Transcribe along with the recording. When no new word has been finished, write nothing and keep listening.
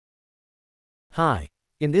Hi.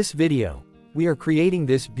 In this video, we are creating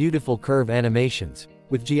this beautiful curve animations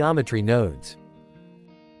with geometry nodes.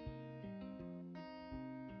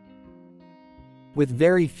 With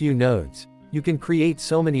very few nodes, you can create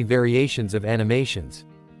so many variations of animations.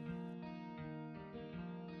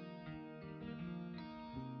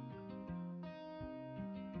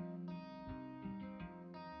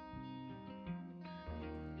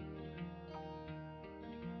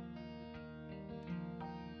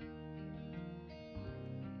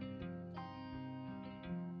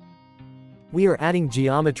 We are adding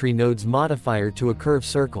geometry nodes modifier to a curve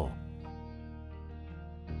circle.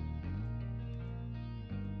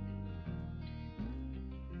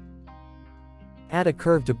 Add a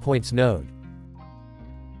curve to points node.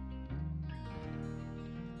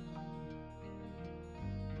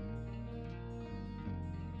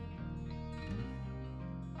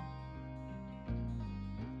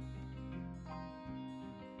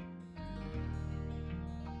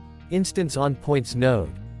 Instance on points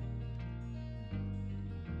node.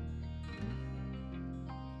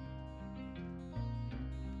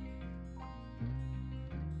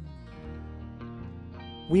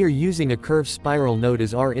 We are using a curve spiral node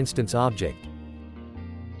as our instance object.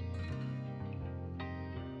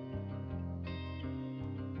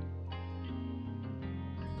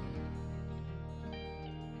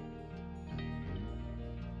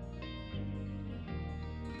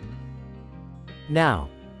 Now,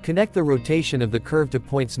 connect the rotation of the curve to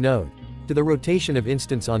points node to the rotation of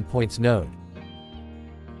instance on points node.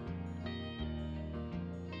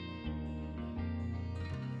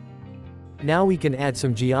 Now we can add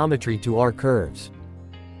some geometry to our curves.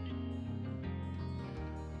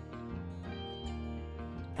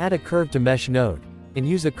 Add a curve to mesh node, and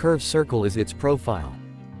use a curve circle as its profile.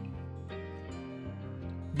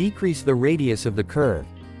 Decrease the radius of the curve.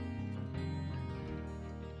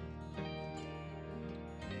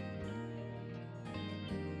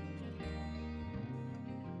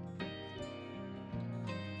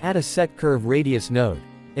 Add a set curve radius node,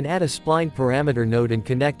 and add a spline parameter node and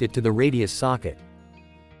connect it to the radius socket.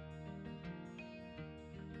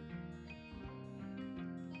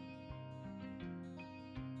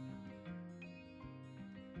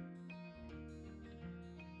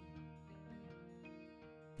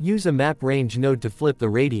 Use a map range node to flip the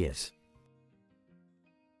radius.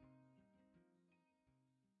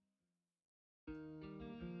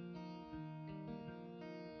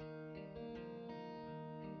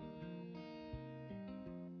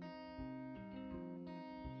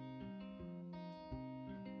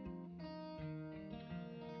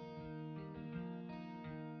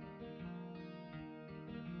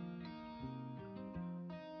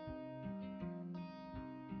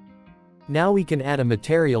 Now we can add a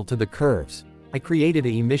material to the curves. I created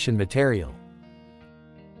a emission material.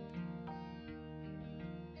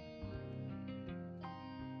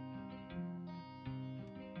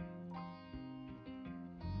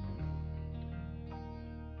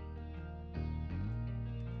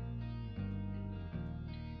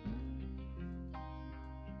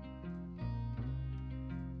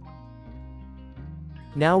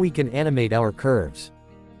 Now we can animate our curves.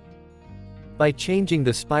 By changing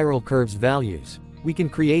the spiral curves values, we can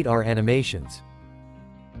create our animations.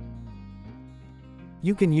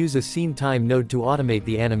 You can use a scene time node to automate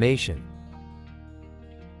the animation.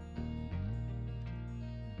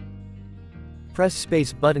 Press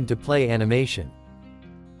space button to play animation.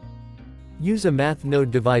 Use a math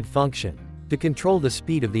node divide function to control the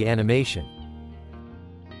speed of the animation.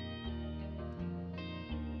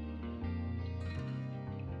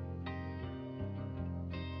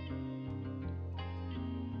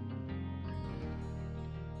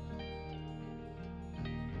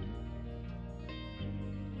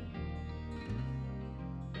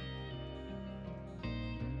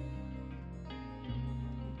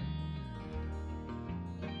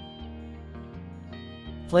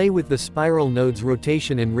 Play with the spiral node's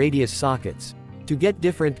rotation and radius sockets. To get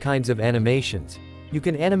different kinds of animations, you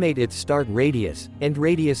can animate its start radius, end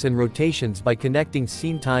radius and rotations by connecting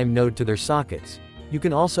scene time node to their sockets. You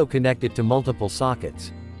can also connect it to multiple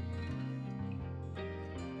sockets.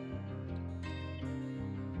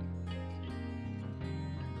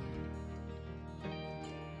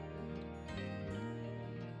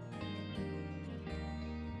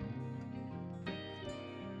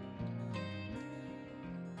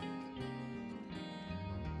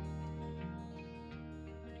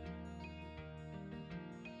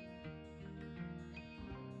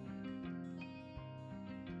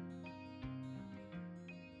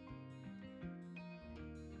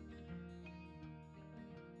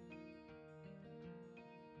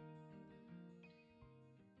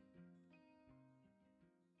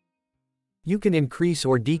 You can increase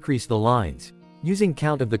or decrease the lines, using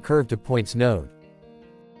count of the curve to points node.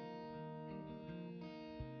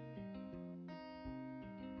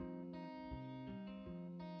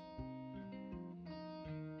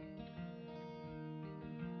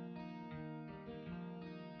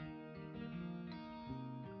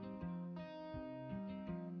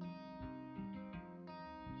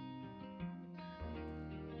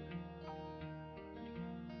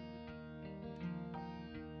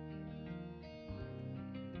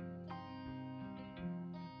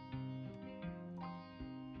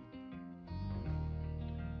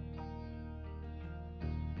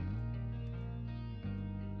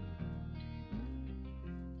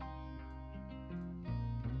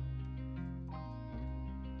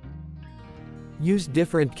 Use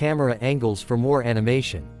different camera angles for more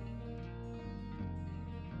animation.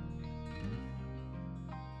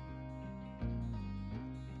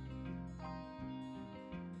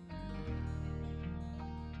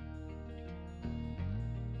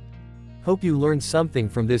 Hope you learned something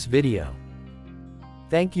from this video.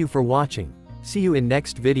 Thank you for watching. See you in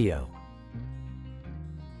next video.